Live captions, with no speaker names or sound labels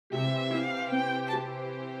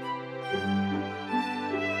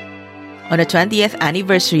On the 20th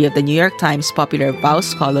anniversary of the New York Times popular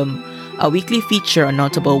Vows column, a weekly feature on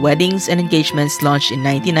notable weddings and engagements launched in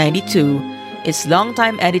 1992, its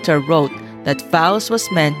longtime editor wrote that Vows was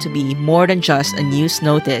meant to be more than just a news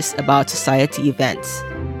notice about society events.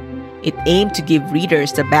 It aimed to give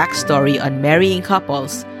readers the backstory on marrying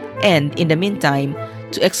couples and, in the meantime,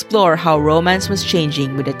 to explore how romance was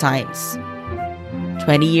changing with the times.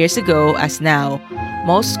 20 years ago, as now,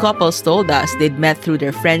 most couples told us they'd met through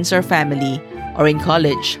their friends or family or in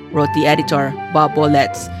college, wrote the editor Bob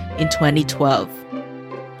Wollets in 2012.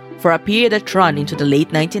 For a period that ran into the late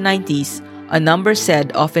 1990s, a number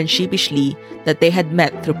said, often sheepishly, that they had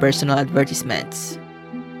met through personal advertisements.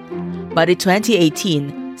 But in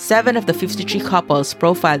 2018, 7 of the 53 couples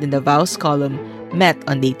profiled in the Vows column met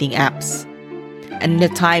on dating apps. And in the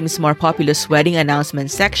Times' more populous wedding announcement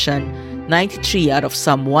section, 93 out of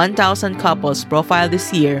some 1,000 couples profiled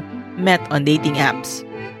this year met on dating apps.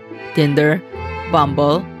 Tinder,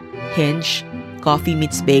 Bumble, Hinge, Coffee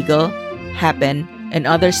Meets Bagel, Happen, and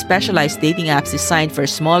other specialized dating apps designed for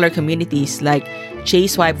smaller communities like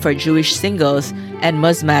J-Swipe for Jewish singles and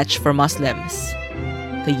Muzmatch for Muslims.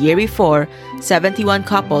 The year before, 71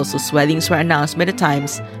 couples whose weddings were announced by the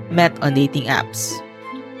Times met on dating apps.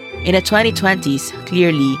 In the 2020s,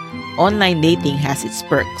 clearly, online dating has its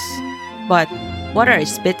perks. But what are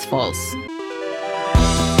its pitfalls?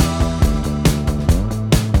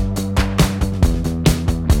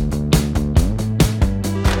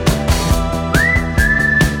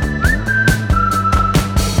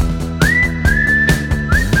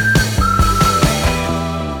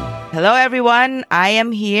 Hello everyone, I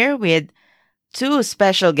am here with 2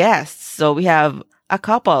 special guests. So we have a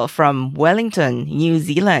couple from Wellington, New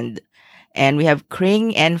Zealand, and we have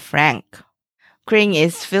Kring and Frank. Kring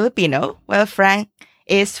is Filipino, while Frank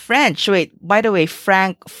is French. Wait, by the way,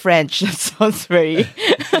 Frank French, that sounds very...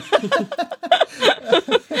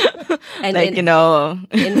 And like,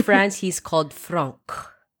 in France, he's called Franck.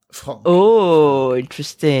 Franck. Oh,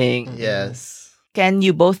 interesting. Yes. Can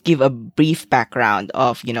you both give a brief background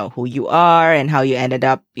of, who you are and how you ended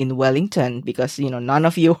up in Wellington? Because, none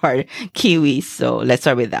of you are Kiwis. So let's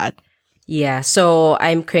start with that. Yeah, so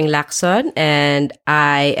I'm Kring Lacson and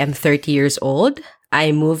I am 30 years old.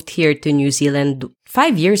 I moved here to New Zealand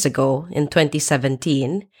 5 years ago in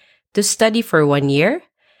 2017 to study for 1 year.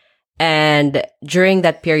 And during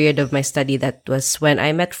that period of my study, that was when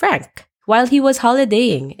I met Frank while he was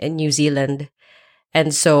holidaying in New Zealand.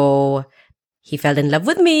 And so he fell in love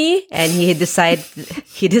with me and he decided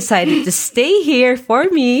to stay here for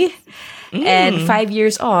me. And 5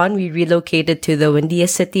 years on, we relocated to the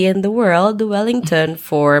windiest city in the world, Wellington,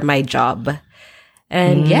 for my job.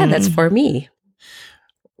 And yeah, that's for me.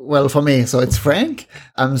 Well, for me, so it's Frank.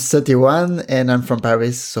 I'm 31 and I'm from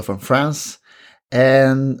Paris, so from France.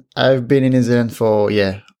 And I've been in New Zealand for,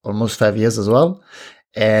 almost 5 years as well.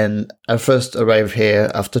 And I first arrived here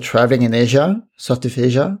after traveling in Asia, Southeast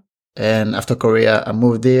Asia. And after Korea, I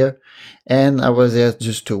moved there. And I was there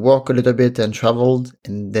just to walk a little bit and traveled.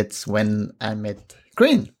 And that's when I met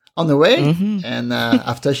Kring on the way. And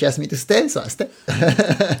after she asked me to stay, so I stayed.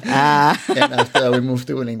 And after we moved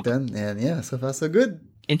to Wellington. And so far so good.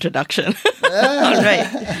 Introduction. All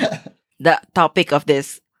right. The topic of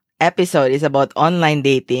this episode is about online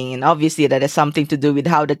dating. And obviously that has something to do with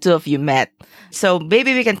how the two of you met. So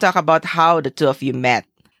maybe we can talk about how the two of you met.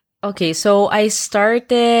 Okay, so I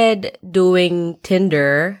started doing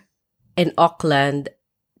Tinder in Auckland,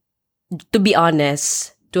 to be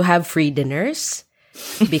honest, to have free dinners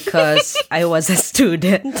because I was a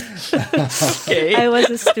student. Okay. I was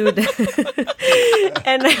a student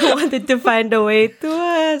and I wanted to find a way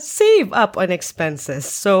to save up on expenses.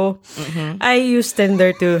 So I used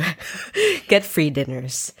Tinder to get free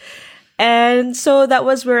dinners. And so that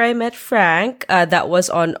was where I met Frank. That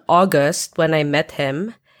was on August when I met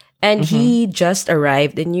him. And he just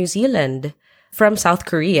arrived in New Zealand from South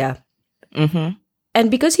Korea.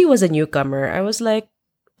 And because he was a newcomer, I was like,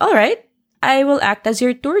 all right, I will act as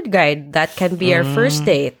your tour guide. That can be our first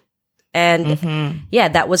date. And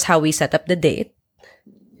that was how we set up the date.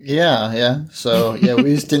 Yeah. So,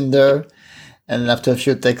 we used Tinder. And after a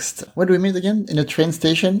few texts, where do we meet again? In the train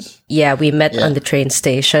stations? Yeah, we met on the train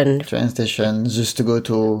station. Just to go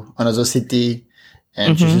to another city.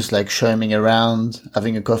 And she's just like showing me around,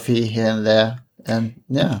 having a coffee here and there. And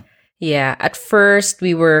Yeah, at first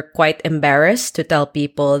we were quite embarrassed to tell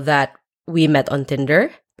people that we met on Tinder.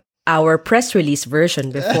 Our press release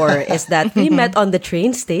version before is that we met on the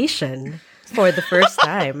train station for the first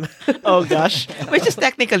time. Oh gosh, which is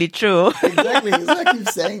technically true. Exactly. It's like I keep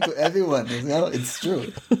saying to everyone, it's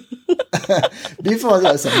true. Before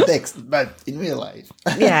there was some text, but in real life.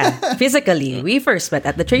 Yeah, physically. We first met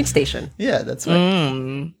at the train station. Yeah, that's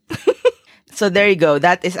right. So there you go.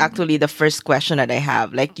 That is actually the first question that I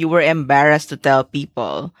have. Like, you were embarrassed to tell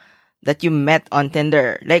people that you met on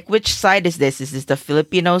Tinder. Like, which side is this? Is this the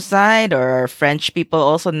Filipino side, or are French people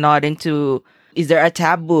also not into? Is there a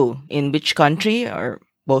taboo in which country, or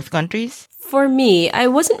both countries? For me, I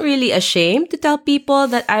wasn't really ashamed to tell people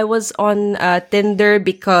that I was on Tinder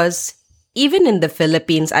because even in the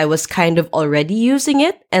Philippines, I was kind of already using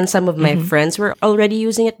it, and some of my friends were already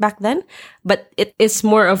using it back then. But it is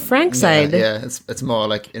more of Frank's side. Yeah, it's more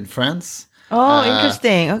like in France. Oh,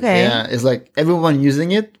 interesting. Okay. Yeah, it's like everyone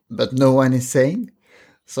using it, but no one is saying.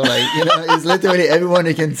 So like, it's literally everyone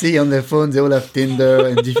you can see on their phones. They all have Tinder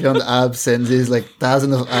and different apps, and there's like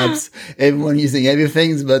thousands of apps. Everyone using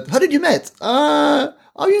everything. But how did you met? On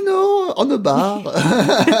the bar.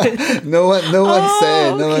 No one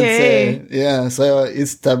said. No one said. Yeah, so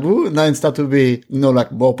it's taboo. Now it starts to be,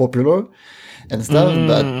 like more popular and stuff,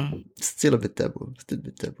 but still a bit taboo.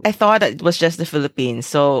 I thought it was just the Philippines.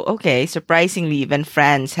 So, okay, surprisingly, even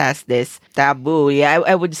France has this taboo. Yeah,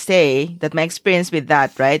 I would say that my experience with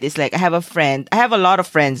that, right, is like I have a lot of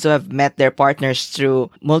friends who have met their partners through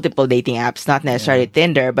multiple dating apps, not necessarily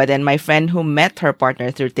Tinder, but then my friend who met her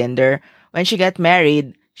partner through Tinder, when she got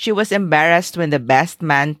married, she was embarrassed when the best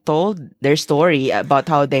man told their story about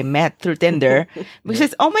how they met through Tinder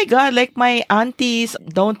because, oh my God, like my aunties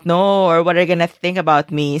don't know or what are going to think about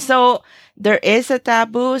me. So there is a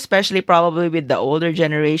taboo, especially probably with the older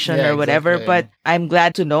generation or whatever. Exactly. But I'm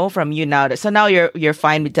glad to know from you now. So now you're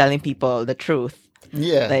fine with telling people the truth.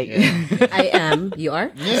 Yeah. Like, yeah. I am. You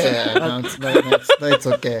are? Yeah, no, it's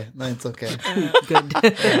okay. No, it's okay. Good.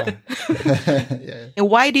 Yeah. And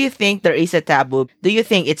why do you think there is a taboo? Do you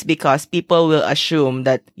think it's because people will assume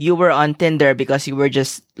that you were on Tinder because you were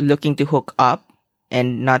just looking to hook up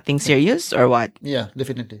and nothing serious, or what? Yeah,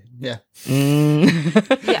 definitely. Yeah.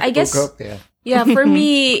 Yeah, I guess. Hook up, yeah. Yeah, for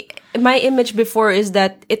me, my image before is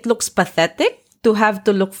that it looks pathetic to have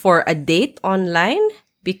to look for a date online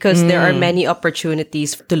because there are many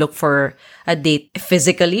opportunities to look for a date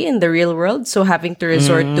physically in the real world. So having to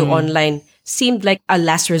resort to online seemed like a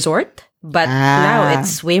last resort, but now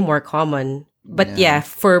it's way more common. But yeah,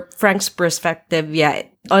 for Frank's perspective, yeah,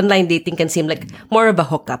 online dating can seem like more of a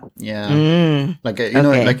hookup. Yeah. Like,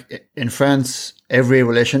 like in France, every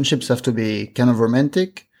relationships have to be kind of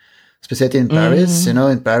romantic, especially in Paris.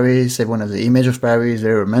 In Paris, everyone has the image of Paris,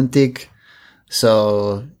 very romantic.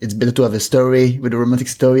 So it's better to have a story with a romantic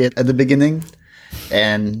story at the beginning.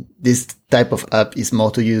 And this type of app is more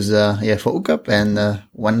to use, for hookup and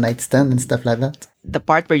one night stand and stuff like that. The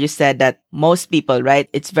part where you said that most people, right?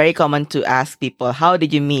 It's very common to ask people, how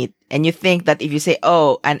did you meet? And you think that if you say,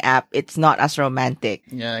 oh, an app, it's not as romantic.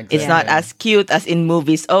 Yeah, exactly. It's not as cute as in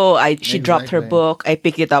movies. Oh, she dropped her book. I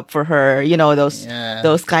picked it up for her.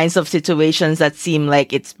 Those kinds of situations that seem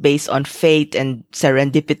like it's based on fate and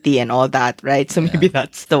serendipity and all that, right? So maybe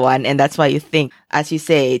that's the one. And that's why you think, as you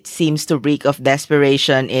say, it seems to reek of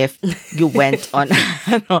desperation if you went on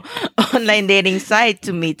an online dating site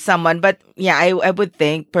to meet someone. But yeah, I would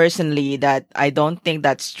think personally that I don't think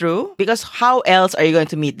that's true, because how else are you going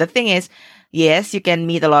to meet? The thing is, yes, you can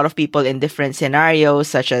meet a lot of people in different scenarios,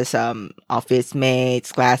 such as office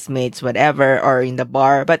mates, classmates, whatever, or in the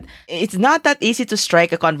bar. But it's not that easy to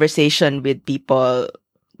strike a conversation with people,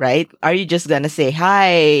 right? Are you just gonna say,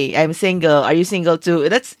 hi, I'm single. Are you single too?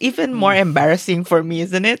 That's even more embarrassing for me,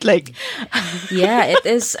 isn't it? Like, Yeah, it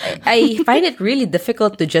is. I find it really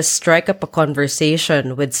difficult to just strike up a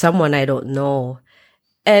conversation with someone I don't know.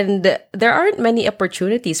 And there aren't many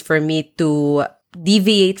opportunities for me to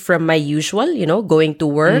deviate from my usual, going to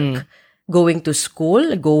work, going to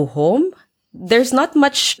school, go home. There's not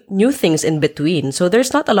much new things in between. So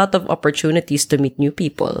there's not a lot of opportunities to meet new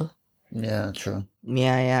people. Yeah, true.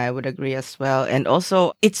 yeah, I would agree as well. And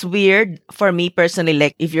also, it's weird for me personally,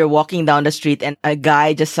 like if you're walking down the street and a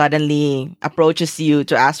guy just suddenly approaches you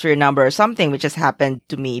to ask for your number or something, which has happened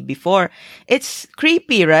to me before. It's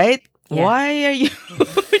creepy, right? Yeah. Why are you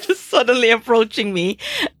just suddenly approaching me?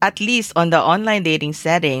 At least on the online dating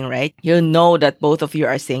setting, right? You know that both of you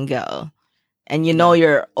are single. And you know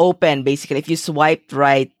you're open, basically. If you swiped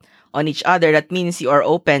right on each other, that means you are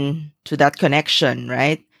open to that connection,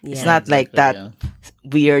 right? It's Yeah, not like that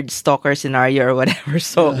weird stalker scenario or whatever.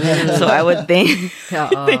 So I would think,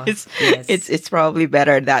 it's probably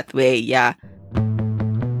better that way. Yeah.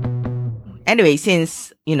 Anyway,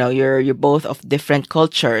 since you're both of different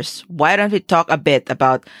cultures, why don't we talk a bit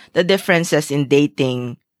about the differences in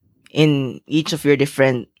dating in each of your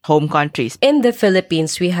different home countries? In the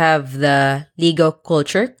Philippines, we have the legal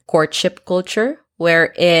culture, courtship culture,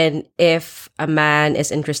 wherein if a man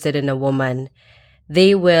is interested in a woman,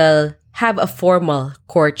 they will have a formal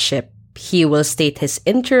courtship. He will state his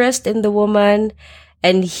interest in the woman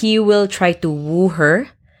and he will try to woo her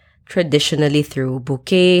traditionally through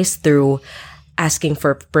bouquets, through asking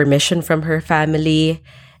for permission from her family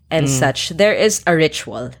and such. There is a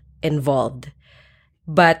ritual involved.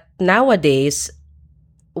 But nowadays,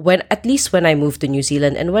 at least when I moved to New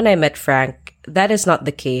Zealand and when I met Frank, that is not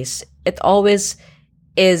the case. It always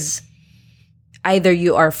is either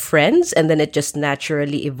you are friends and then it just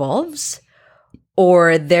naturally evolves,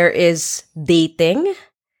 or there is dating,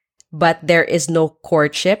 but there is no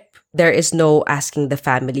courtship. There is no asking the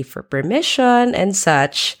family for permission and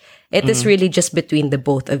such. It is really just between the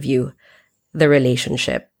both of you, the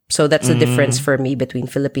relationship. So that's the difference for me between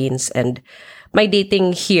Philippines and my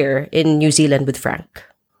dating here in New Zealand with Frank.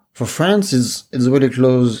 For France, it's really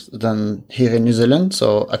close than here in New Zealand,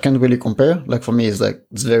 so I can't really compare. Like for me, it's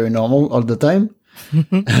very normal all the time.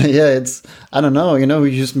 Yeah, I don't know,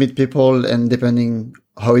 we just meet people and depending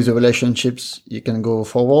how is the relationships, you can go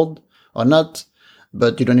forward or not,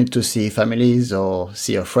 but you don't need to see families or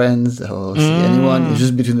see your friends or see anyone. It's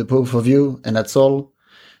just between the both of you and that's all.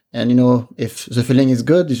 And if the feeling is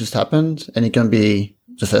good, it just happened, and it can be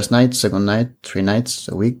the first night, second night, 3 nights,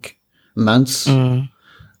 a week, months.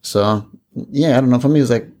 So yeah, I don't know. For me, it's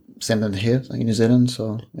like same than here, like in New Zealand.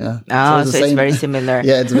 So yeah. Oh, so it's very similar.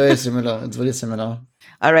 Yeah, it's very similar. It's very similar.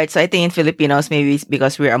 All right. So I think in Filipinos, maybe it's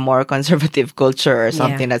because we're a more conservative culture or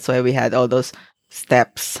something. Yeah. That's why we had all those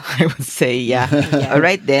steps, I would say. Yeah. All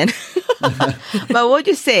right then. But what would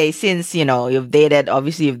you say, since, you've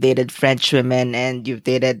dated French women and you've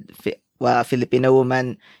dated, Filipino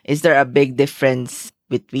women, is there a big difference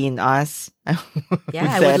between us? Yeah,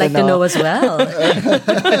 I would like to know as well.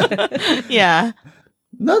 Yeah.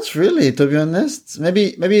 Not really, to be honest.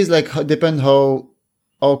 Maybe it's like depend how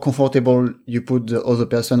comfortable you put the other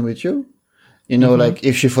person with you. Like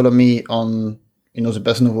if she follow me on the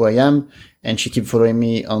person who I am, and she keep following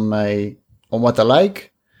me on what I like,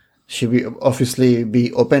 she will obviously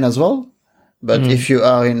be open as well. But if you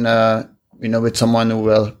are in with someone who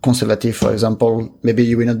are conservative, for example, maybe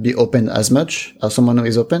you will not be open as much as someone who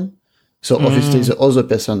is open. So obviously the other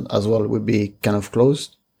person as well will be kind of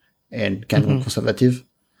closed and kind of conservative.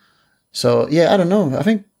 So yeah, I don't know. I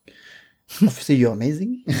think obviously you're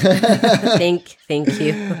amazing. Thank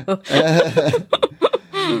you.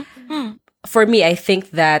 For me, I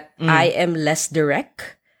think that I am less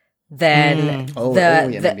direct than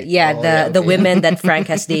the women that Frank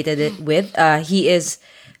has dated it with. He is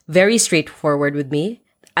very straightforward with me.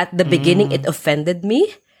 At the beginning, it offended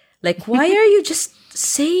me. Like, why are you just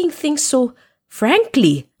saying things so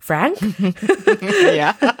frankly, Frank?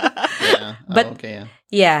 Yeah. Yeah. But okay,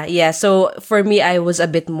 yeah. Yeah. So for me, I was a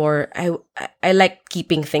bit more. I like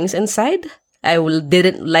keeping things inside.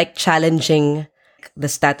 Didn't like challenging the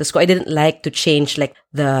status quo. I didn't like to change like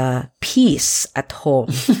the peace at home.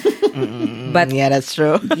 But yeah, that's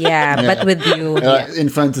true. Yeah, but with you, In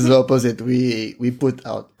France is the opposite. We put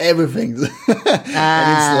out everything,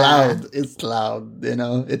 and it's loud.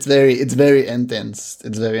 It's very intense.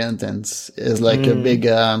 It's very intense. It's like a big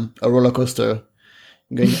a roller coaster,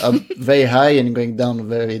 going up very high and going down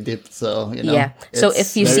very deep. So yeah. So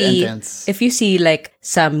it's very intense. if you see like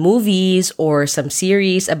some movies or some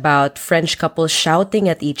series about French couples shouting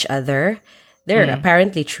at each other, they're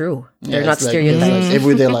apparently true. They're not it's stereotypes. like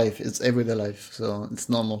everyday life. It's everyday life, so it's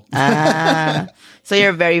normal. So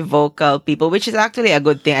you're very vocal people, which is actually a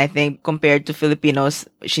good thing, I think, compared to Filipinos.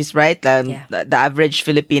 She's right. The average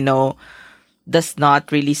Filipino does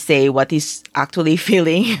not really say what he's actually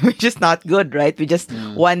feeling, which is not good, right? We just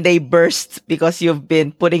one day burst because you've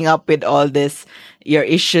been putting up with all this, your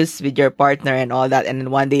issues with your partner and all that, and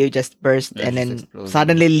then one day you just burst and then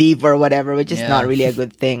suddenly leave or whatever, which is not really a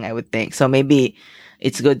good thing, I would think. So maybe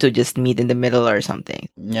it's good to just meet in the middle or something.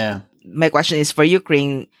 Yeah. My question is for you,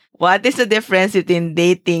 Kring. What is the difference between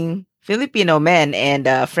dating Filipino men and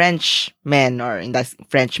French men, or in that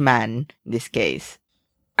French man in this case?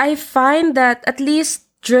 I find that at least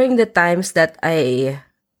during the times that I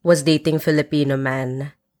was dating Filipino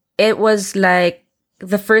men, it was like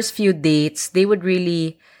the first few dates, they would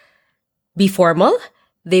really be formal.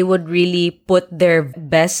 They would really put their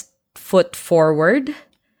best foot forward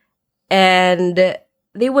and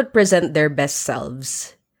they would present their best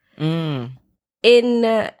selves. In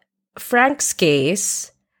Frank's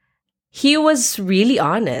case, he was really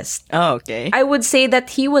honest. Oh, okay. I would say that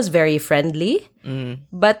he was very friendly,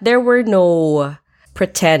 but there were no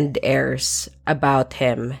pretend airs about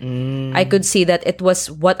him. I could see that it was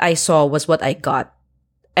what I saw was what I got.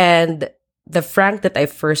 And the Frank that I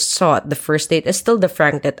first saw at the first date is still the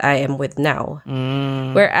Frank that I am with now.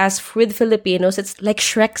 Whereas with Filipinos, it's like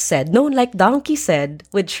Shrek said. No, like Donkey said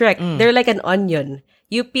with Shrek. They're like an onion.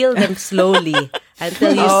 You peel them slowly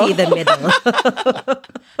until you see the middle.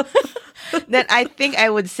 Then I think I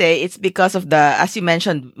would say it's because of as you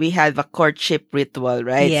mentioned, we have a courtship ritual,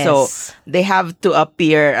 right? Yes. So they have to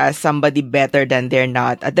appear as somebody better than they're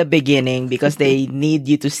not at the beginning because they need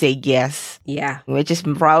you to say yes. Yeah. Which is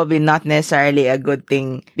probably not necessarily a good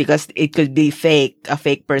thing because it could be a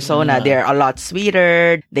fake persona. They're a lot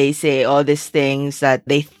sweeter. They say all these things that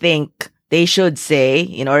they think they should say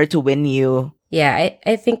in order to win you. Yeah,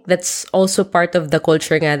 I think that's also part of the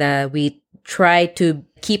culture nga that we try to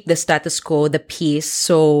keep the status quo, the peace.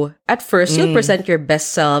 So at first, you'll present your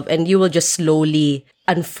best self and you will just slowly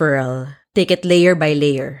unfurl. Take it layer by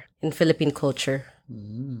layer in Philippine culture.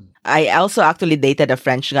 I also actually dated a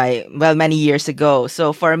French guy, many years ago.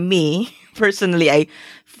 So for me, personally, I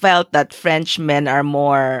felt that French men are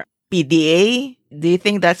more PDA. Do you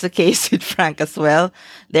think that's the case with Frank as well?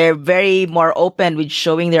 They're very more open with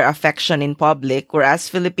showing their affection in public, whereas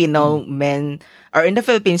Filipino men, or in the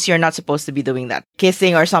Philippines, you're not supposed to be doing that.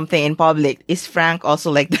 Kissing or something in public. Is Frank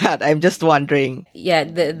also like that? I'm just wondering. Yeah,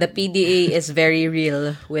 the PDA is very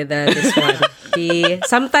real with this one.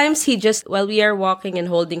 Sometimes he just, while we are walking and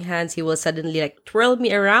holding hands, he will suddenly like twirl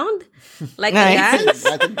me around like a dance.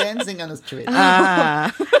 Like dancing on the street.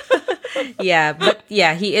 Yeah, but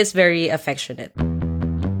yeah, he is very affectionate.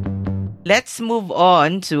 Let's move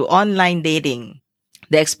on to online dating.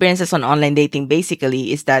 The experiences on online dating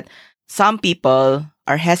basically is that some people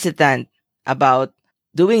are hesitant about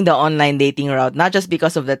doing the online dating route, not just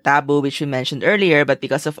because of the taboo, which we mentioned earlier, but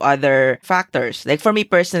because of other factors. Like for me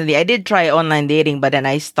personally, I did try online dating, but then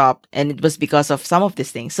I stopped, and it was because of some of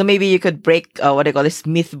these things. So maybe you could break, what they call this,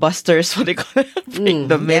 myth busters, what they call it, break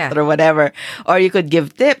the myth or whatever. Or you could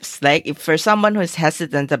give tips, like if for someone who's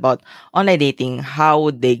hesitant about online dating, how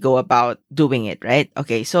would they go about doing it, right?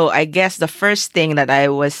 Okay, so I guess the first thing that I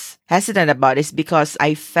was hesitant about is because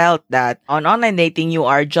I felt that on online dating, you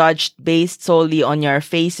are judged based solely on your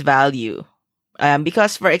face value.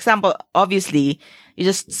 Because, for example, obviously, you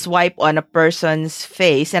just swipe on a person's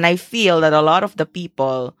face, and I feel that a lot of the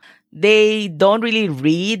people, they don't really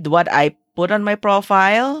read what I put on my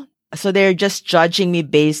profile. So they're just judging me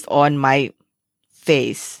based on my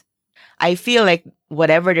face. I feel like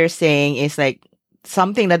whatever they're saying is like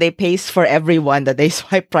something that they paste for everyone that they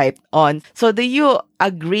swipe right on. So do you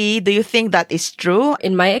agree? Do you think that is true?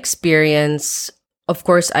 In my experience, of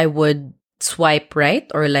course, I would swipe right,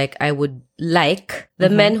 or like I would like the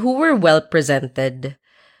men who were well presented.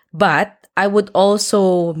 But I would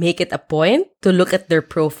also make it a point to look at their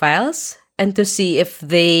profiles and to see if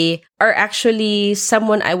they are actually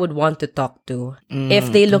someone I would want to talk to.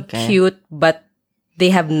 If they look cute, but they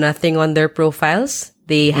have nothing on their profiles,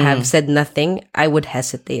 they have said nothing, I would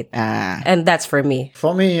hesitate. And that's for me.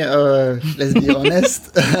 For me, let's be honest.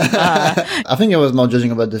 I think I was more judging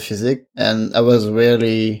about the physique, and I was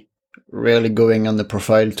really going on the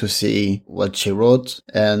profile to see what she wrote.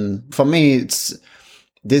 And for me, it's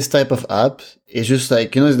this type of app. It's just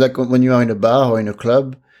like, it's like when you are in a bar or in a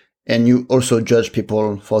club, and you also judge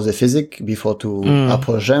people for the physique before to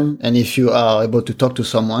approach them. And if you are able to talk to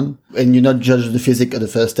someone and you not judge the physique at the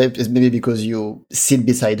first step, it's maybe because you sit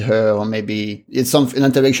beside her, or maybe an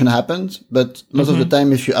interaction happens. But most of the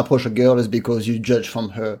time, if you approach a girl, it's because you judge from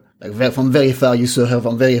her. Like from very far, you saw her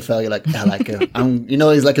from very far. You're like, I like her.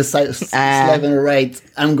 It's like a slide and right.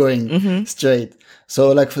 I'm going straight.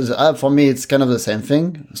 So like for the app, for me, it's kind of the same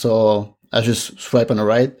thing. So I just swipe on the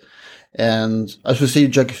right. And I should say you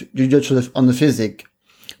judge on the physique,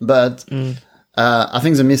 but I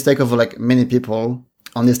think the mistake of like many people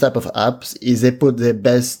on this type of apps is they put their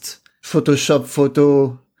best Photoshop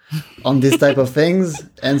photo on this type of things,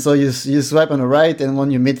 and so you swipe on the right, and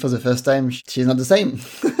when you meet for the first time, she's not the same.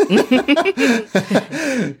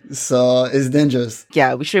 So it's dangerous.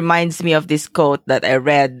 Yeah, which reminds me of this quote that I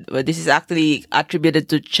read. This is actually attributed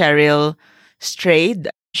to Cheryl Strayed.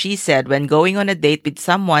 She said, when going on a date with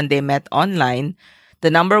someone they met online, the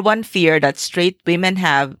number one fear that straight women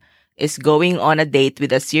have is going on a date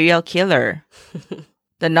with a serial killer.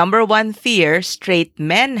 The number one fear straight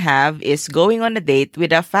men have is going on a date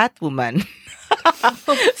with a fat woman.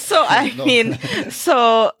 So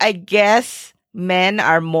I guess men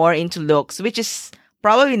are more into looks, which is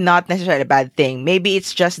probably not necessarily a bad thing. Maybe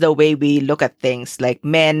it's just the way we look at things. Like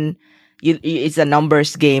men it's a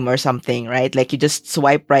numbers game or something, right? Like you just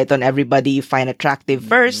swipe right on everybody you find attractive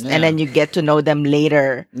first, and then you get to know them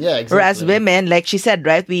later. Yeah, exactly. Whereas women, like she said,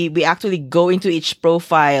 right, we actually go into each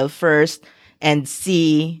profile first and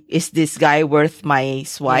see, is this guy worth my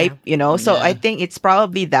swipe? You know, so I think it's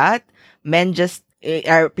probably that men just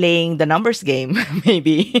are playing the numbers game,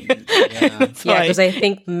 maybe. Because I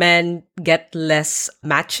think men get less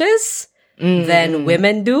matches than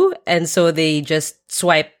women do, and so they just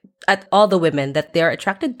swipe at all the women that they're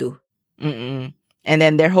attracted to. And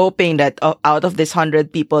then they're hoping that out of this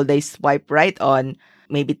 100 people they swipe right on,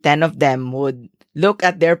 maybe 10 of them would look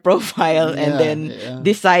at their profile and then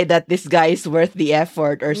decide that this guy is worth the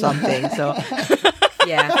effort or something. So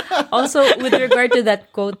Also, with regard to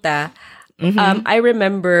that quota, I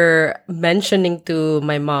remember mentioning to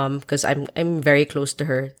my mom, because I'm very close to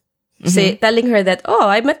her, telling her that, oh,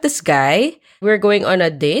 I met this guy. We're going on a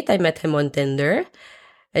date. I met him on Tinder.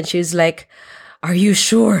 And she's like, are you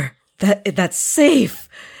sure that that's safe?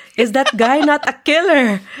 Is that guy not a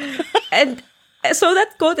killer? And so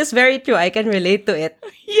that quote is very true. I can relate to it.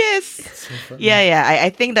 Yes. So I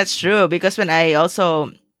think that's true, because when I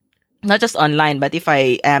also, not just online, but if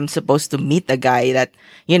I am supposed to meet a guy that,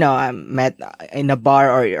 you know, I met in a bar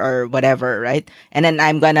or whatever, right? And then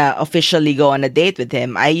I'm gonna officially go on a date with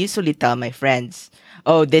him, I usually tell my friends,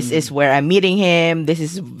 oh, this is where I'm meeting him. This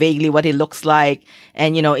is vaguely what he looks like.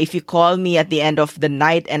 And, you know, if you call me at the end of the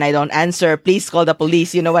night and I don't answer, please call the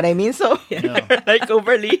police. You know what I mean? So, like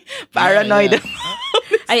overly paranoid.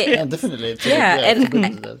 Definitely.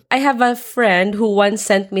 I have a friend who once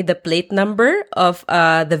sent me the plate number of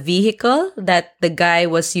the vehicle that the guy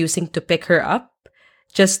was using to pick her up,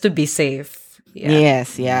 just to be safe.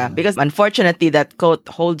 Yes, because unfortunately that quote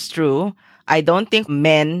holds true. I don't think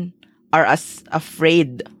men are as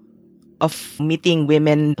afraid of meeting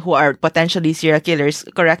women who are potentially serial killers.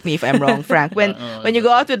 Correct me if I'm wrong, Frank. When you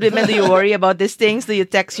go out with women, do you worry about these things? Do you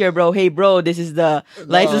text your bro, hey bro, this is the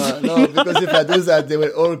license? No, because if I do that, they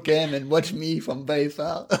will all come and watch me from very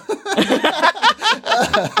far.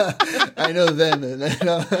 I know them.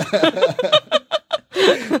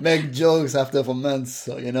 Make jokes after for months,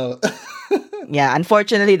 so you know. Yeah,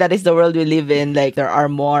 unfortunately, that is the world we live in. Like, there are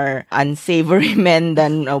more unsavory men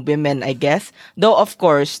than women, I guess. Though, of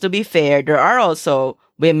course, to be fair, there are also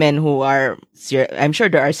women who are, I'm sure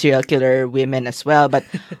there are serial killer women as well, but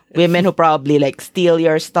women who probably like steal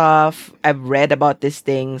your stuff. I've read about these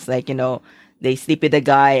things, like, you know, they sleep with a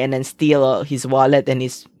guy and then steal his wallet and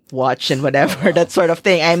his watch and whatever, that sort of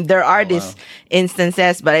thing. There are these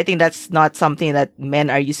instances, but I think that's not something that men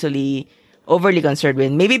are usually overly concerned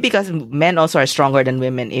with. Maybe because men also are stronger than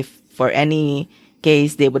women. If for any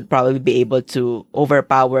case, they would probably be able to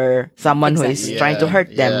overpower someone who is trying to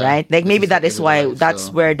hurt them, right? Like maybe that is why, that's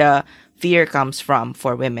where the fear comes from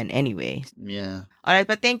for women anyway. Yeah. All right,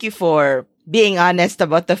 but thank you for being honest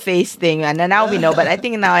about the face thing. And now we know, but I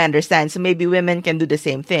think now I understand. So maybe women can do the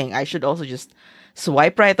same thing. I should also just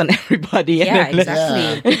swipe right on everybody. Yeah, exactly.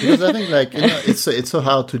 Yeah, because I think, like, you know, it's so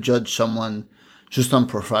hard to judge someone just on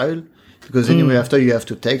profile. Because anyway, after you have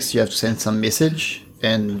to text, you have to send some message.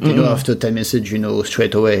 And, you know, after 10 message, you know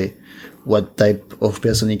straight away what type of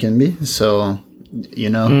person he can be. So, you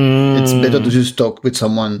know, it's better to just talk with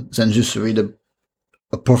someone than just read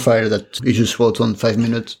a profile that you just wrote on 5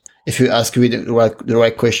 minutes. If you ask with the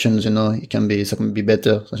right questions, you know, it can be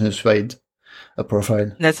better than just write a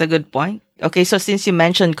profile. That's a good point. Okay, so since you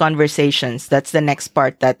mentioned conversations, that's the next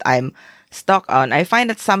part that I'm stuck on. I find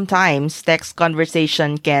that sometimes text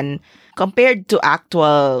conversation can, compared to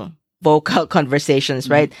actual vocal conversations,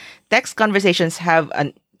 right? Text conversations have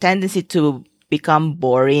a tendency to become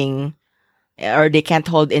boring, or they can't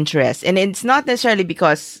hold interest. And it's not necessarily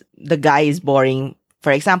because the guy is boring.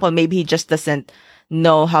 For example, maybe he just doesn't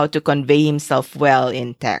know how to convey himself well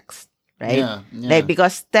in text, right? Yeah. Like,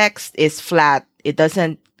 because text is flat, it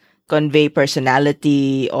doesn't convey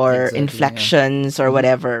personality or inflections or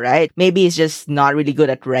whatever, right? Maybe he's just not really good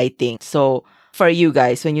at writing. So for you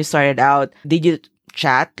guys, when you started out, did you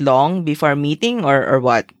chat long before meeting or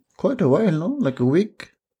what? Quite a while, no? Like a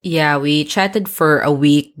week? Yeah, we chatted for a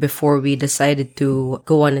week before we decided to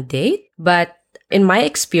go on a date. But in my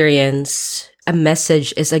experience, a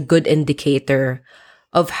message is a good indicator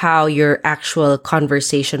of how your actual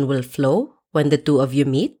conversation will flow when the two of you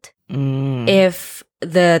meet. If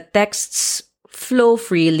the texts flow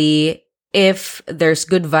freely, if there's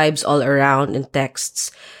good vibes all around in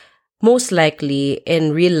texts, most likely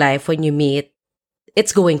in real life when you meet,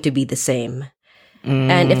 it's going to be the same.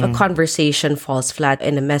 And if a conversation falls flat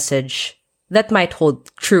in a message, that might hold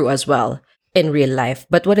true as well in real life.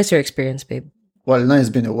 But what is your experience, babe? Well, now it's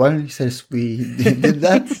been a while since we did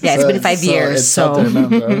that. Yeah, it's been 5 years. It's hard to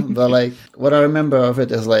remember. But like, what I remember of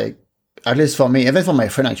it is like, at least for me, even for my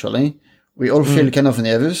friend actually, we all feel kind of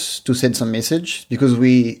nervous to send some message because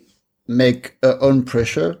we make our own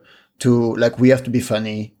pressure to like, we have to be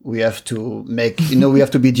funny. We have to make, we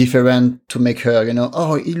have to be different to make her,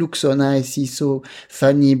 oh, he looks so nice. He's so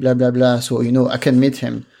funny, blah, blah, blah. So, I can meet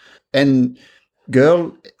him. And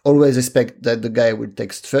girl always expect that the guy will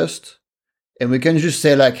text first. And we can just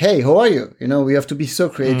say like, hey, how are you? We have to be so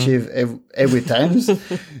creative every time.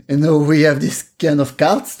 We have this kind of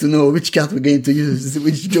cards to know which card we're going to use,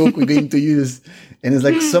 which joke we're going to use. And it's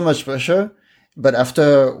like so much pressure. But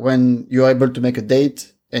after when you're able to make a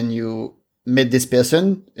date and you meet this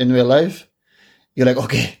person in real life, you're like,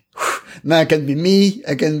 okay, now I can be me.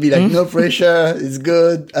 I can be like, no pressure. It's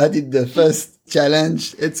good. I did the first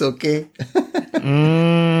challenge. It's okay.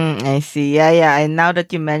 I see. Yeah. And now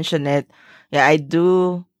that you mention it, yeah, I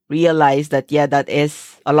do realize that, that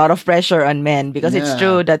is a lot of pressure on men because it's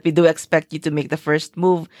true that we do expect you to make the first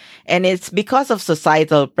move. And it's because of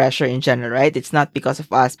societal pressure in general, right? It's not because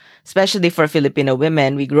of us. Especially for Filipino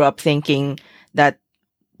women, we grew up thinking that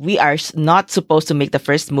we are not supposed to make the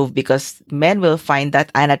first move because men will find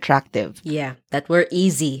that unattractive. Yeah, that we're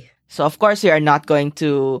easy. So, of course, we are not going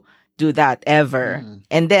to do that ever.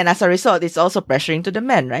 And then as a result, it's also pressuring to the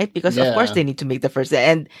men, right? Because of course they need to make the first.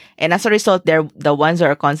 And as a result, they're the ones who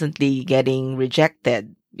are constantly getting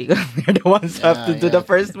rejected because they're the ones who have to do the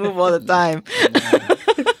first move all the time.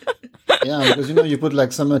 Yeah, because you put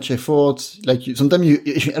like so much effort. Like sometimes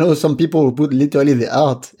you know some people who put literally the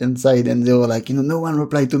art inside, and they were like, no one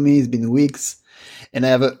replied to me. It's been weeks, and I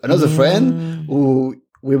have another friend who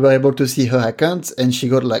we were able to see her account, and she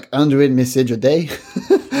got like 100 messages a day.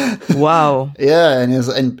 Wow. Yeah,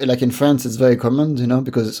 and like in France, it's very common,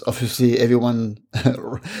 because obviously everyone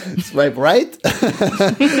swipe right.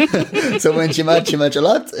 So when she match a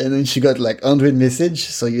lot, and then she got like 100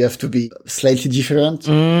 messages. So you have to be slightly different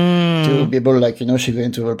to be able, like, she's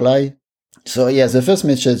going to reply. So yeah, the first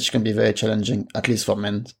message can be very challenging, at least for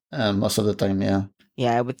men, most of the time. Yeah.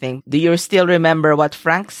 Yeah, I would think. Do you still remember what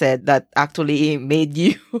Frank said that actually made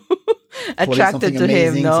you attracted to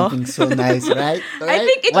amazing, him? No, something so nice, right? I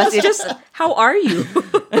think it was just, how are you?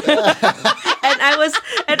 and I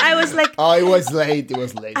was like, oh, it was late.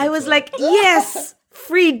 I was like, yes,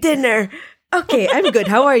 free dinner. Okay, I'm good.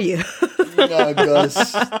 How are you? Oh gosh.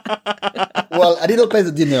 Well, I didn't pay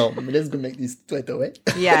the dinner. Let's go make this straight away.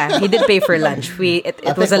 Yeah, he did pay for lunch.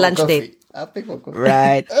 It was a lunch date. I pay for coffee.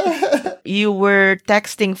 Right. You were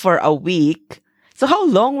texting for a week. So how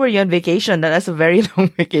long were you on vacation? That's a very long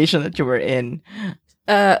vacation that you were in.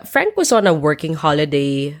 Frank was on a working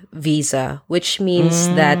holiday visa, which means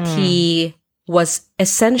that he was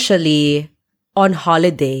essentially on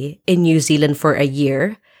holiday in New Zealand for a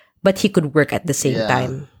year, but he could work at the same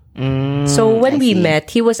time. So when we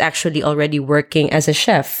met, he was actually already working as a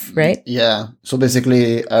chef, right? Yeah. So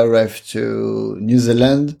basically, I arrived to New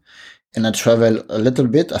Zealand and I traveled a little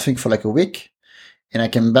bit, I think for like a week. And I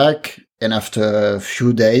came back, and after a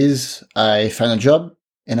few days, I found a job.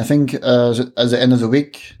 And I think at the end of the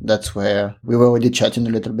week, that's where we were already chatting a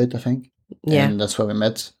little bit, I think. Yeah. And that's where we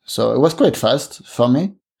met. So it was quite fast for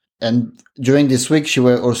me. And during this week, she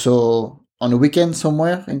was also on a weekend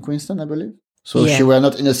somewhere in Queenstown, I believe. So she was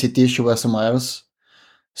not in the city, she was somewhere else.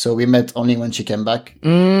 So we met only when she came back.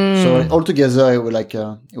 So altogether, it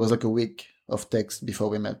was like a week of text before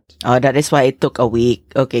we met. Oh, that is why it took a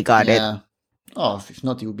week. Okay, got it. Oh, if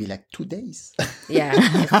not, it would be like 2 days. Yeah.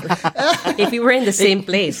 If we were in the same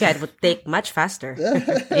place, it would take much faster.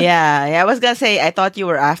 Yeah, I was going to say, I thought you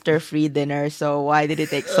were after free dinner, so why did it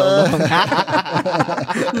take so long?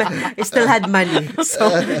 I still had money, so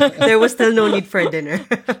there was still no need for dinner.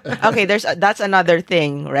 Okay, that's another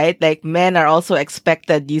thing, right? Like men are also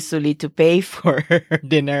expected usually to pay for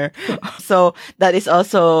dinner. So that is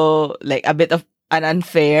also like a bit of an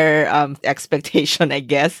unfair expectation, I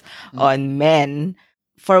guess, on men.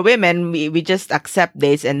 For women, we just accept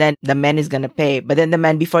dates and then the man is going to pay. But then the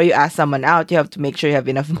man, before you ask someone out, you have to make sure you have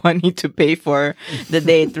enough money to pay for the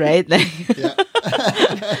date, right?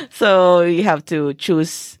 So you have to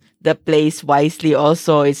choose the place wisely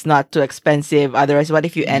also. It's not too expensive. Otherwise, what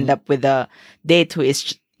if you end up with a date who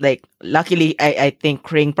is like, luckily, I think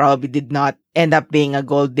Kring probably did not end up being a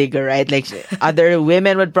gold digger, right? Like other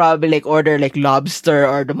women would probably like order like lobster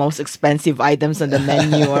or the most expensive items on the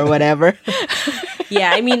menu or whatever.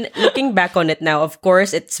 Yeah, I mean, looking back on it now, of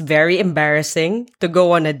course, it's very embarrassing to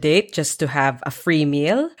go on a date just to have a free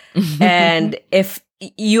meal. And if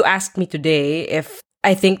you asked me today if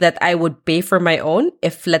I think that I would pay for my own,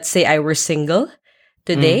 if let's say I were single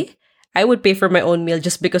today, I would pay for my own meal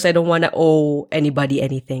just because I don't want to owe anybody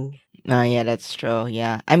anything. No, yeah, that's true.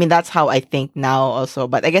 Yeah. I mean, that's how I think now also.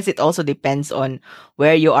 But I guess it also depends on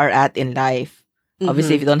where you are at in life.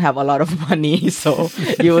 Obviously, if you don't have a lot of money, so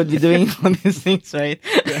you would be doing all these things, right?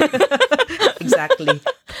 Exactly.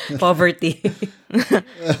 Poverty.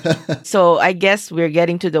 So I guess we're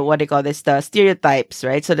getting to the, what they call this, the stereotypes,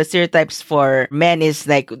 right? So the stereotypes for men is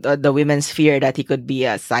like the women's fear that he could be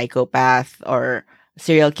a psychopath or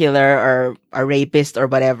serial killer or a rapist or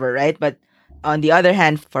whatever, right? But on the other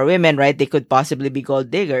hand, for women, right, they could possibly be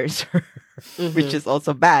gold diggers, which is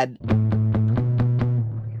also bad.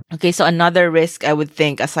 Okay, so another risk I would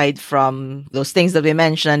think, aside from those things that we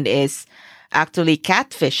mentioned, is actually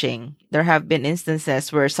catfishing. There have been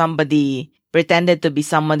instances where somebody pretended to be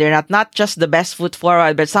someone they're not just the best foot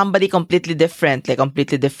forward, but somebody completely different, like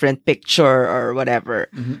completely different picture or whatever.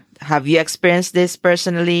 Have you experienced this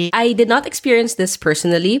personally? I did not experience this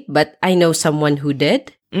personally, but I know someone who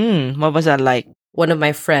did. What was that like? One of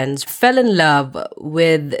my friends fell in love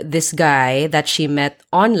with this guy that she met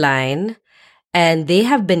online, and they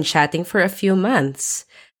have been chatting for a few months.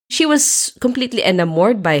 She was completely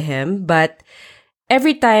enamored by him, but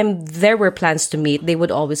every time there were plans to meet, they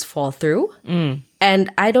would always fall through. And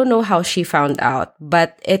I don't know how she found out,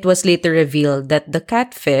 but it was later revealed that the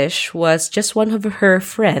catfish was just one of her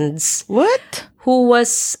friends. What? Who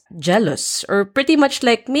was jealous, or pretty much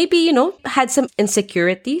like maybe, had some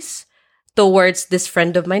insecurities towards this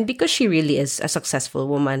friend of mine because she really is a successful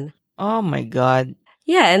woman. Oh my God.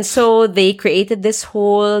 Yeah, and so they created this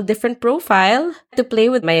whole different profile to play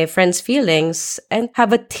with my friend's feelings and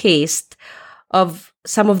have a taste of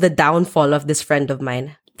some of the downfall of this friend of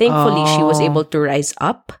mine. Thankfully, she was able to rise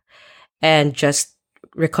up and just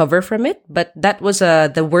recover from it. But that was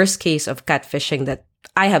the worst case of catfishing that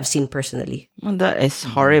I have seen personally. Well, that is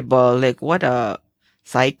horrible. Like, what a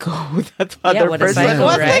psycho that other what a person psycho,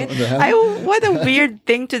 was. right? Like, what a weird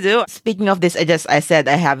thing to do. Speaking of this, I said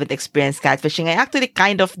I haven't experienced catfishing. I actually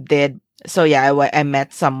kind of did. So yeah, I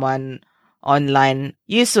met someone online.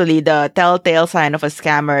 Usually the telltale sign of a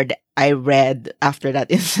scammer that I read after that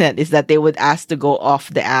incident is that they would ask to go off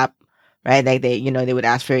the app, right? Like they would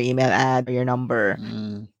ask for your email ad or your number.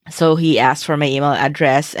 So he asked for my email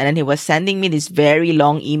address, and then he was sending me these very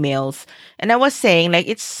long emails. And I was saying, like,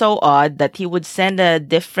 it's so odd that he would send a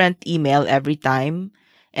different email every time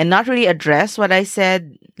and not really address what I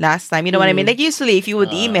said last time. You know what I mean? Like, usually if you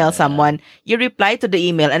would email someone, you reply to the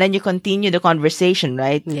email and then you continue the conversation,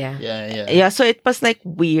 right? Yeah. Yeah, so it was like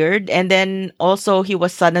weird. And then also he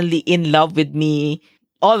was suddenly in love with me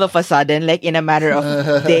all of a sudden, like in a matter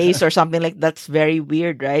of days or something. Like, that's very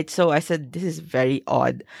weird, right? So I said, this is very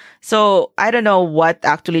odd. So I don't know what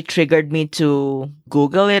actually triggered me to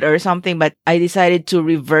Google it or something, but I decided to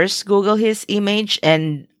reverse Google his image,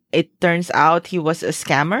 and it turns out he was a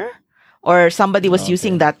scammer, or somebody was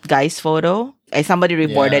using that guy's photo. Somebody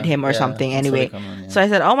reported him or something anyway. So I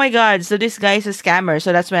said, oh my God, so this guy is a scammer.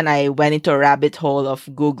 So that's when I went into a rabbit hole of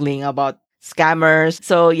Googling about scammers.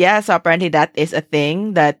 So yeah, so apparently that is a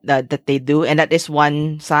thing that they do, and that is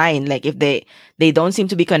one sign. Like, if they don't seem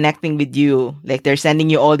to be connecting with you, like they're sending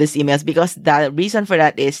you all these emails, because the reason for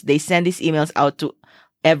that is they send these emails out to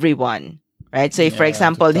everyone, right? So if, for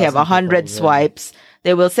example, they have 100 swipes,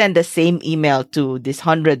 they will send the same email to these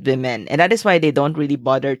 100 women, and that is why they don't really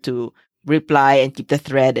bother to reply and keep the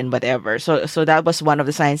thread and whatever. So that was one of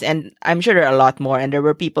the signs, and I'm sure there are a lot more. And there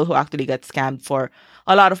were people who actually got scammed for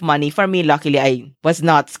a lot of money. For me, luckily, I was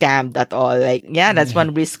not scammed at all. Like, yeah, that's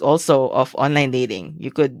one risk also of online dating.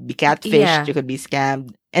 You could be catfished, you could be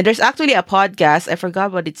scammed. And there's actually a podcast, I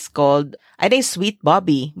forgot what it's called. I think Sweet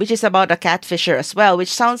Bobby, which is about a catfisher as well,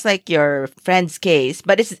 which sounds like your friend's case,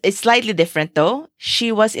 but it's slightly different though.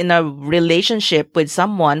 She was in a relationship with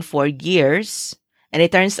someone for years, and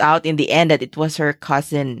it turns out in the end that it was her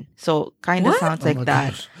cousin. So kind of sounds like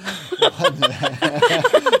that.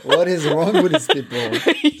 What is wrong with these people?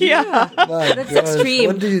 Yeah. That's extreme.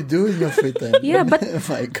 What do you do in your free time? Yeah, but oh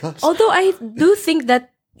my gosh. Although I do think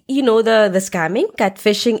that, the scamming,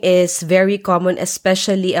 catfishing is very common,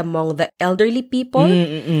 especially among the elderly people.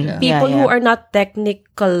 People who are not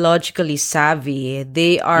technologically savvy.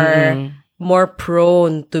 They are more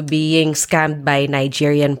prone to being scammed by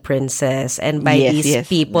Nigerian princess and by these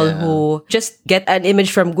people who just get an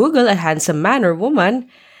image from Google, a handsome man or woman,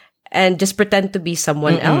 and just pretend to be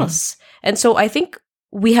someone else. And so I think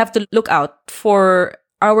we have to look out for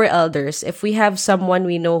our elders. If we have someone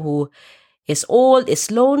we know who is old, is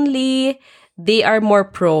lonely, they are more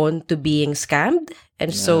prone to being scammed.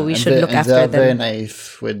 And so we should look after them. They're very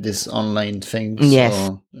naive with this online thing. Yes.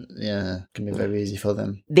 So, it can be very easy for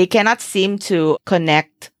them. They cannot seem to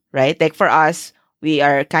connect right? Like for us, we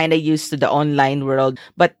are kind of used to the online world,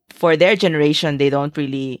 but for their generation, they don't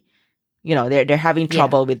really, they're having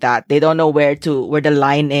trouble with that. They don't know where the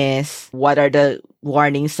line is. What are the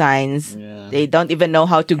warning signs? Yeah. They don't even know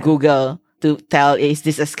how to Google to tell, is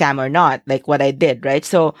this a scam or not? Like what I did, right?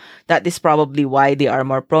 So that is probably why they are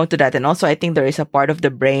more prone to that. And also, I think there is a part of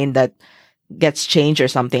the brain that gets changed or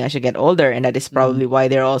something as you get older. And that is probably why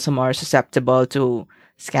they're also more susceptible to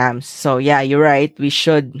scams. So yeah, you're right. We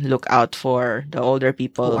should look out for the older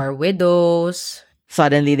people. Who are widows.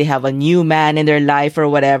 Suddenly they have a new man in their life or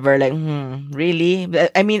whatever. Like, really?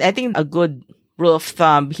 I mean, I think a good rule of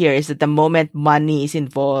thumb here is that the moment money is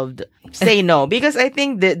involved, say no. Because I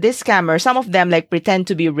think this scammer, some of them like pretend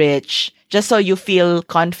to be rich just so you feel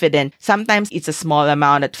confident. Sometimes it's a small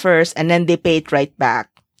amount at first and then they pay it right back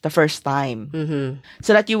the first time.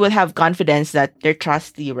 So that you will have confidence that they're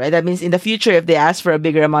trusty, right? That means in the future, if they ask for a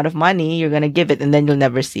bigger amount of money, you're going to give it and then you'll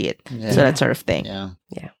never see it. Yeah. So that sort of thing. Yeah.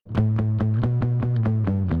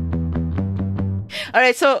 All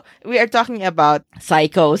right, so we are talking about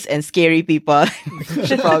psychos and scary people. We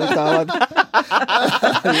should probably talk about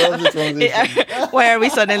I love this transition. why are we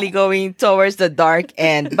suddenly going towards the dark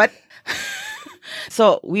end? But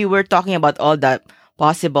so we were talking about all the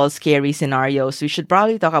possible scary scenarios. We should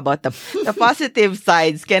probably talk about the positive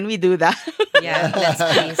sides. Can we do that? Yeah,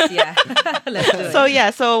 let's please. Yeah, let's do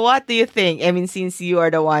it. So what do you think? I mean, since you are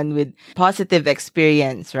the one with positive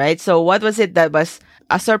experience, right? So what was it that was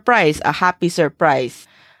a surprise, a happy surprise?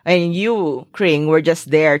 And you, Kring, were just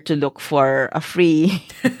there to look for a free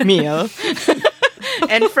meal.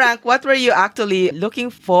 And Frank, what were you actually looking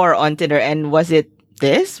for on Tinder? And was it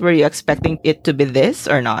this? Were you expecting it to be this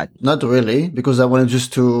or not? Not really, because I wanted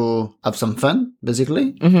just to have some fun,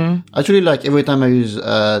 basically. Mm-hmm. Actually, like every time I use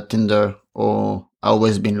Tinder, or I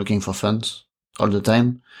always been looking for friends all the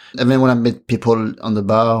time. Even when I meet people on the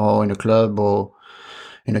bar or in a club or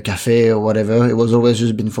in a cafe or whatever, it was always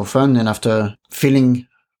just been for fun. And after feeling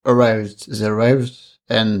arrived, they arrived.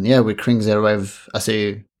 And yeah, with Kring, they arrived, I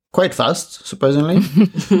say, quite fast, surprisingly.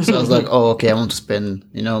 So I was like, oh, okay, I want to spend,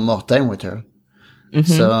 more time with her. Mm-hmm.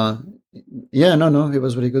 So yeah, no, it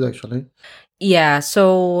was really good actually. Yeah,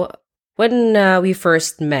 so when we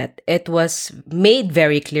first met, it was made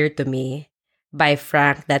very clear to me by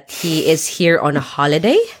Frank that he is here on a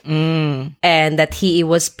holiday and that he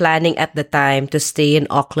was planning at the time to stay in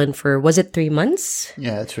Auckland for, was it 3 months?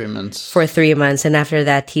 Yeah, 3 months. For 3 months. And after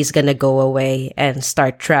that, he's going to go away and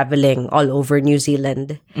start traveling all over New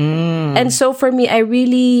Zealand. And so for me, I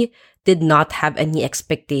really did not have any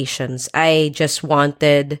expectations. I just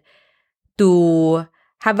wanted to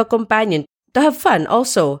have a companion, to have fun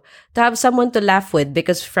also, to have someone to laugh with,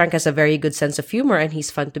 because Frank has a very good sense of humor and he's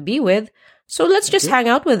fun to be with. So let's just hang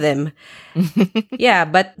out with him. Yeah,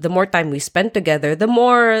 but the more time we spent together, the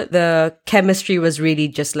more the chemistry was really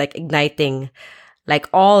just like igniting, like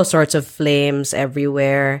all sorts of flames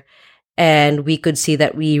everywhere. And we could see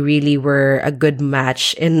that we really were a good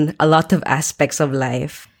match in a lot of aspects of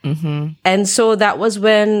life. Mm-hmm. And so that was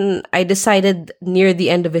when I decided near the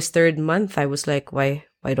end of his 3rd month, I was like, why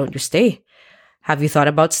don't you stay? Have you thought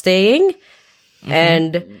about staying?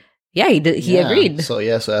 And yeah, he agreed. So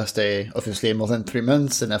I stay obviously more than 3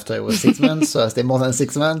 months, and after it was 6 months, so I stay more than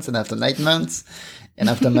 6 months, and after 9 months, and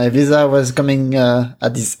after my visa was coming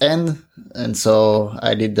at this end, and so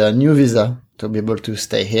I did a new visa to be able to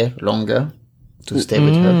stay here longer, to stay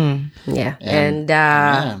with her. Yeah, and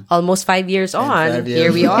almost 5 years on, 5 years.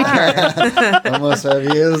 here we are. Almost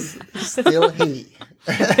 5 years, still he.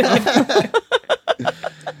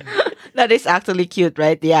 That is actually cute,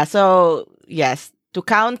 right? Yeah. So yes, to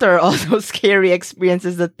counter all those scary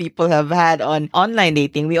experiences that people have had on online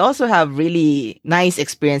dating, we also have really nice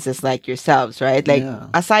experiences like yourselves, right? Like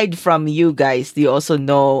aside from you guys, do you also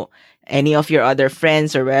know any of your other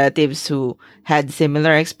friends or relatives who had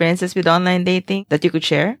similar experiences with online dating that you could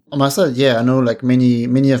share? On my side, yeah, I know like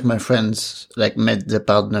many of my friends like met their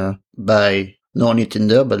partner by not only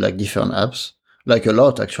Tinder but like different apps, like a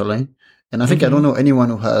lot actually. And I think I don't know anyone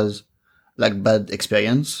who has like bad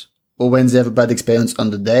experience, or when they have a bad experience on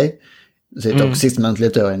the day, they talk 6 months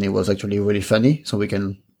later and it was actually really funny. So we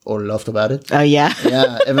can all laugh about it. Oh yeah.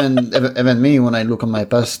 Yeah. Even me, when I look on my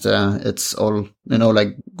past, it's all,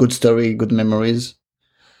 like good story, good memories.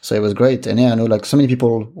 So it was great. And yeah, I know like so many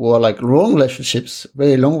people who are like long relationships,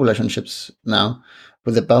 very long relationships now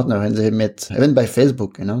with a partner, and they met even by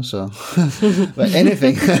Facebook, so by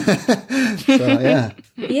anything. So yeah.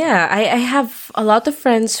 Yeah, I have a lot of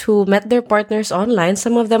friends who met their partners online.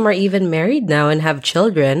 Some of them are even married now and have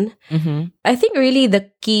children. I think really the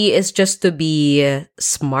key is just to be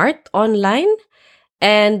smart online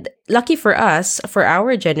And lucky for us, for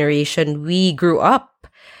our generation, we grew up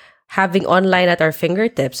having online at our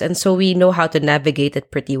fingertips. And so we know how to navigate it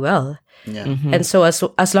pretty well. Yeah. And so as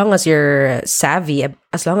long as you're savvy,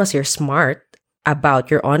 as long as you're smart about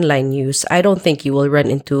your online use, I don't think you will run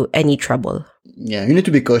into any trouble. Yeah, you need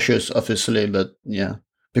to be cautious, obviously, but yeah.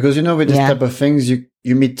 Because, with this type of things, you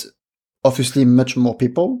meet, obviously, much more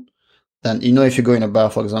people than, if you go in a bar,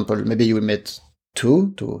 for example, maybe you will meet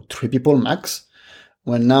 2 to 3 people max.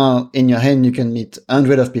 When now, in your hand, you can meet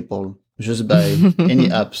 100 of people just by any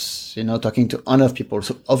apps, talking to 100 of people.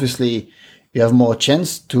 So, obviously, you have more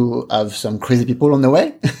chance to have some crazy people on the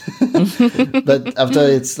way. But after,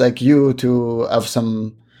 it's like you to have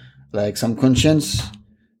some conscience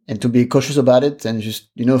and to be cautious about it and just,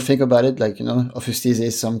 think about it. Like, obviously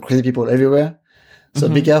there's some crazy people everywhere. So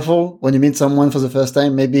be careful when you meet someone for the first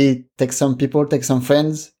time. Maybe take some people, take some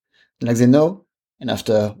friends, like they know. And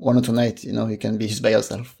after 1 or 2 nights, you can be just by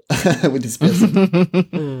yourself with this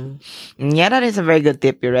person. Yeah, that is a very good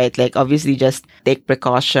tip. You're right. Like, obviously, just take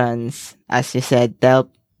precautions. As you said,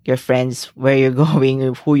 tell your friends where you're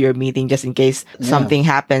going, who you're meeting, just in case something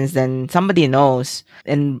happens, then somebody knows.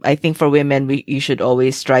 And I think for women, you should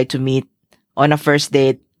always try to meet on a first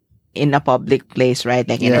date in a public place, right?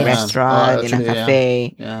 Like in a restaurant, in a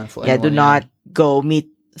cafe. Do not go meet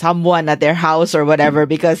someone at their house or whatever,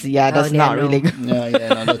 because that's not really good.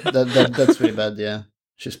 That's really bad. Yeah,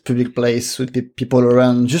 just public place with people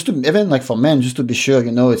around, just to, even like for men, just to be sure,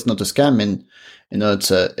 it's not a scam, and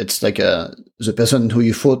it's like the person who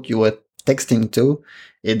you thought you were texting to,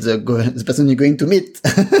 it's the person you're going to meet.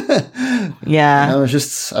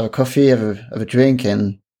 Just have a coffee, have a drink,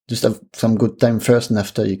 and just have some good time first, and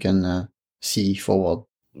after you can see forward.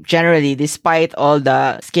 Generally, despite all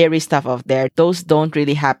the scary stuff out there, those don't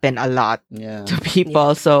really happen a lot to people.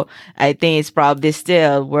 Yeah. So I think it's probably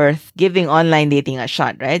still worth giving online dating a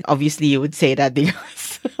shot, right? Obviously, you would say that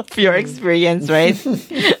because of your experience, right?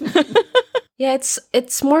 Yeah,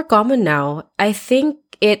 it's more common now. I think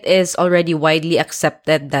it is already widely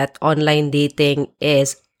accepted that online dating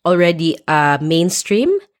is already a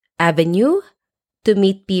mainstream avenue to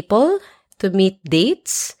meet people, to meet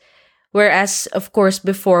dates. Whereas, of course,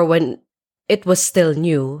 before, when it was still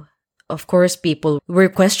new, of course, people were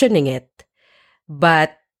questioning it.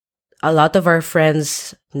 But a lot of our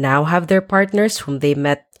friends now have their partners whom they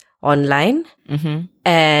met online.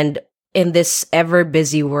 And in this ever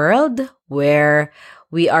busy world where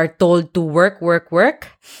we are told to work,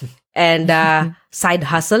 and side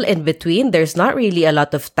hustle in between, there's not really a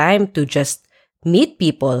lot of time to just meet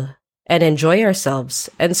people and enjoy ourselves.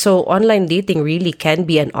 And so online dating really can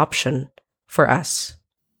be an option for us.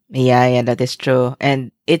 Yeah, that is true.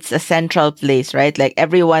 And it's a central place, right? Like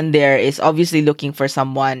everyone there is obviously looking for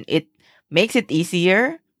someone. It makes it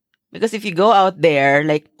easier because if you go out there,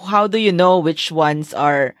 like how do you know which ones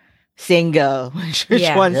are single, which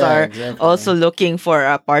ones are also looking for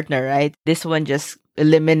a partner, right? This one just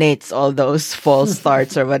eliminates all those false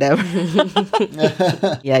starts or whatever.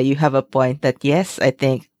 Yeah, you have a point that yes, I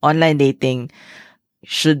think online dating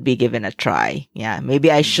should be given a try. Yeah, maybe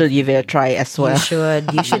I should give it a try as well.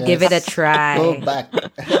 You should give it a try.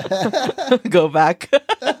 Go back.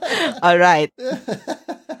 All right.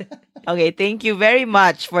 Okay, thank you very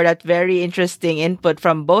much for that very interesting input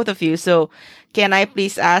from both of you. So can I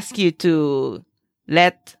please ask you to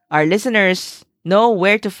let our listeners know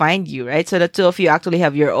where to find you, right? So the two of you actually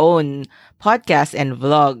have your own podcast and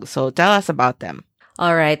vlog. So tell us about them.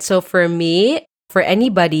 All right. So for me, for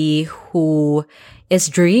anybody who is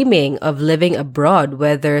dreaming of living abroad,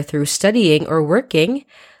 whether through studying or working,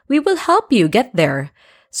 we will help you get there.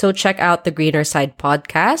 So check out the Greener Side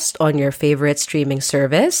podcast on your favorite streaming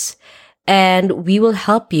service, and we will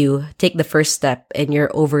help you take the first step in your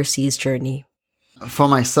overseas journey. For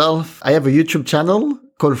myself, I have a YouTube channel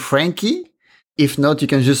called Frankie. If not, you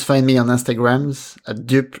can just find me on Instagrams at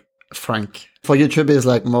Dupe Frank. For YouTube is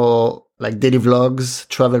like more like daily vlogs,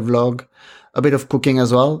 travel vlog, a bit of cooking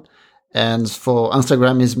as well. And for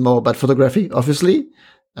Instagram is more about photography, obviously,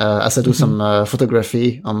 as I do some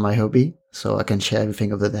photography on my hobby. So I can share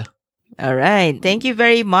everything over there. All right. Thank you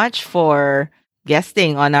very much for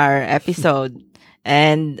guesting on our episode.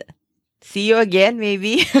 And see you again,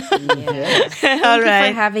 maybe. Yes. Thank you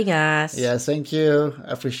for having us. Yes, thank you.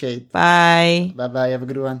 I appreciate it. Bye. Bye-bye. Have a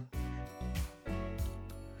good one.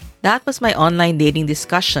 That was my online dating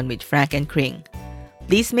discussion with Frank and Kring.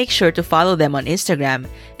 Please make sure to follow them on Instagram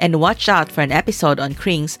and watch out for an episode on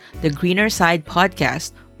Kring's The Greener Side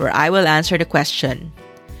podcast, where I will answer the question,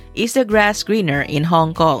 is the grass greener in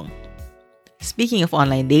Hong Kong? Speaking of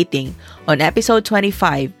online dating, on episode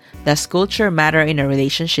 25, Does Culture Matter in a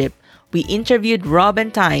Relationship?, we interviewed Rob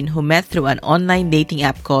and Tyne, who met through an online dating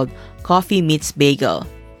app called Coffee Meets Bagel.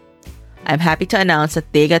 I'm happy to announce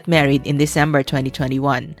that they got married in December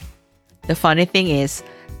 2021. The funny thing is,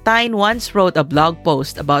 Tyne once wrote a blog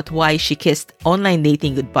post about why she kissed online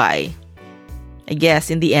dating goodbye. I guess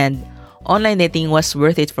in the end, online dating was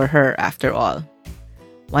worth it for her after all.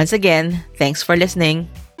 Once again, thanks for listening.